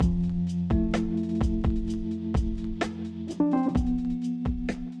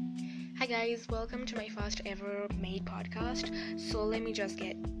guys, welcome to my first ever made podcast. So let me just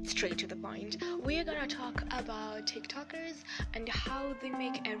get straight to the point. We are gonna talk about TikTokers and how they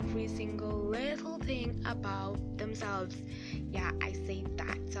make every single little thing about themselves. Yeah, I say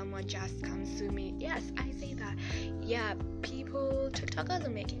that. Someone just comes to me. Yes, I say that. Yeah, TikTokers are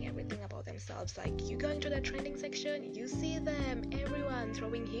making everything about themselves. Like, you go into the trending section, you see them, everyone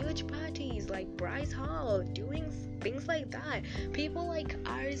throwing huge parties like Bryce Hall, doing things like that. People like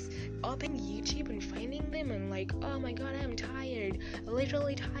ours open YouTube and finding them and like, oh my god, I'm tired,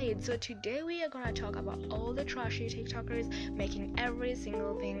 literally tired. So today we are gonna talk about all the trashy TikTokers making every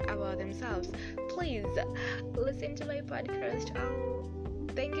single thing about themselves. Please listen to my podcast.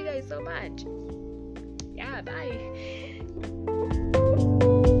 Thank you guys so much. Yeah, bye.